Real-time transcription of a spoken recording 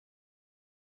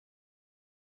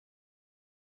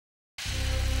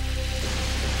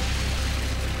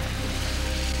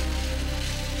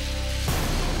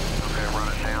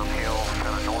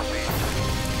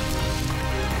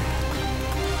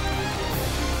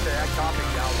Copy,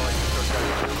 Cowboy.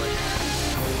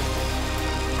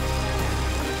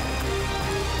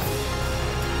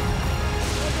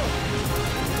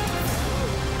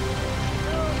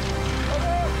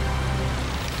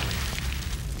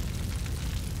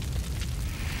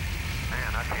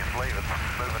 Man, I can't believe it's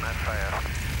moving that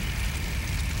fast.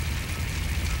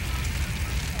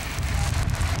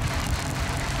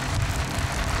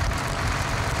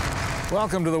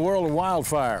 Welcome to the world of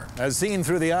wildfire, as seen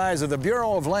through the eyes of the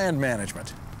Bureau of Land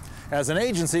Management. As an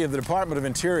agency of the Department of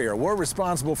Interior, we're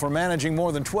responsible for managing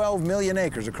more than 12 million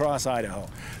acres across Idaho.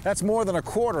 That's more than a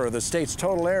quarter of the state's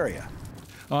total area.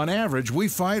 On average, we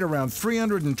fight around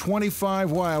 325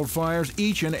 wildfires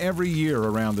each and every year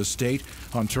around the state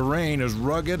on terrain as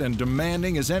rugged and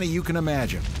demanding as any you can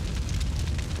imagine.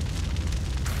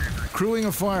 Crewing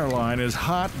a fire line is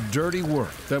hot, dirty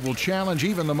work that will challenge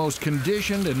even the most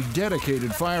conditioned and dedicated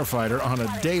firefighter on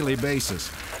a daily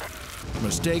basis.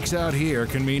 Mistakes out here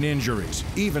can mean injuries,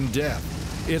 even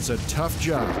death. It's a tough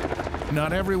job.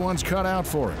 Not everyone's cut out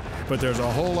for it, but there's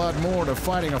a whole lot more to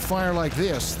fighting a fire like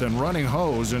this than running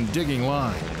hose and digging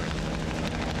line.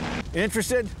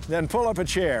 Interested? Then pull up a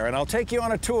chair and I'll take you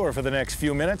on a tour for the next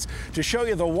few minutes to show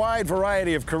you the wide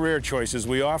variety of career choices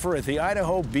we offer at the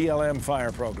Idaho BLM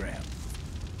Fire Program.